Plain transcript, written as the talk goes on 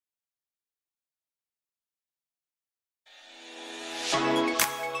Good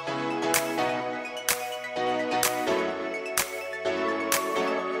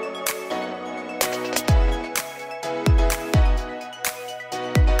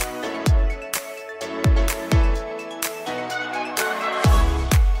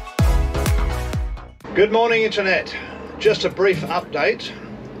morning, Internet. Just a brief update.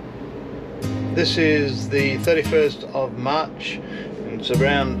 This is the 31st of March and it's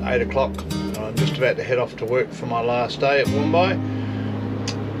around 8 o'clock. I'm just about to head off to work for my last day at Woombye.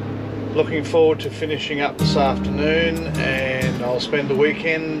 Looking forward to finishing up this afternoon, and I'll spend the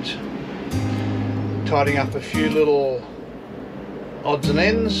weekend tidying up a few little odds and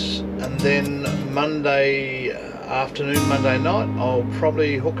ends, and then Monday afternoon, Monday night, I'll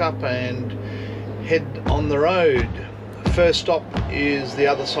probably hook up and head on the road. First stop is the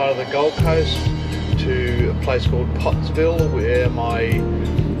other side of the Gold Coast to a place called Pottsville, where my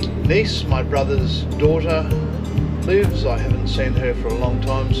niece, my brother's daughter, lives. I haven't seen her for a long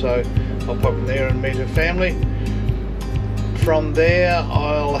time, so I'll pop in there and meet her family. From there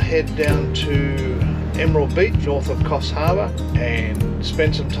I'll head down to Emerald Beach north of Coffs Harbour and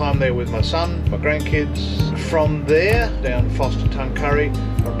spend some time there with my son, my grandkids. From there down Foster Tuncurry,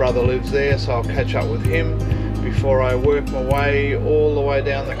 my brother lives there, so I'll catch up with him before I work my way all the way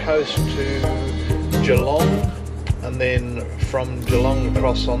down the coast to Geelong, and then from Geelong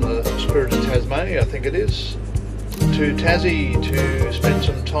across on the Spirit of Tasmania, I think it is, to Tassie to spend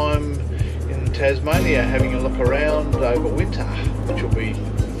some time in Tasmania having a look around over winter, which will be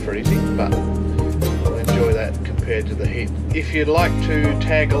freezing, but I'll enjoy that compared to the heat. If you'd like to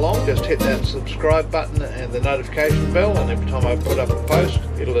tag along, just hit that subscribe button and the notification bell, and every time I put up a post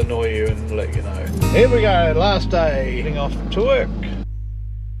it'll annoy you and let you know. Here we go, last day, heading off to work.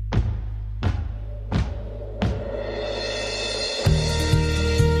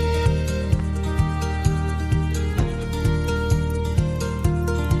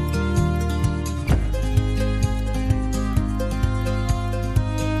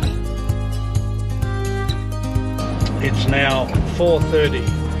 It's now 4:30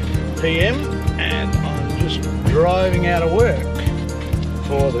 p.m. and I'm just driving out of work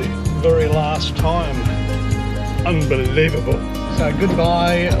for the very last time. Unbelievable. So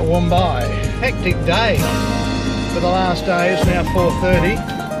goodbye Woombye. Hectic day for the last day. It's now 4:30.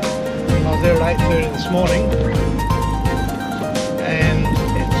 I was there at 8:30 this morning and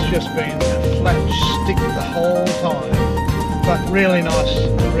it's just been a flat stick the whole time. But really nice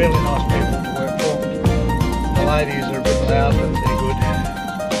people to work for. The ladies are a bit loud, but they're good.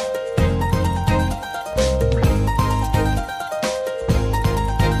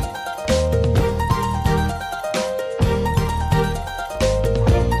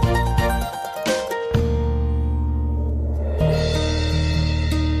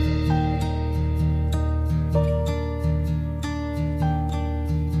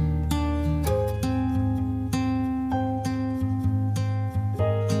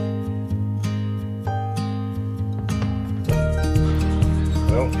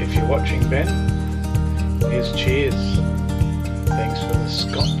 Well, if you're watching, Ben, here's cheers. Thanks for the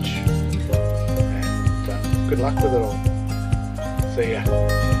scotch, and good luck with it all. See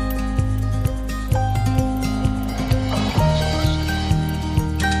ya.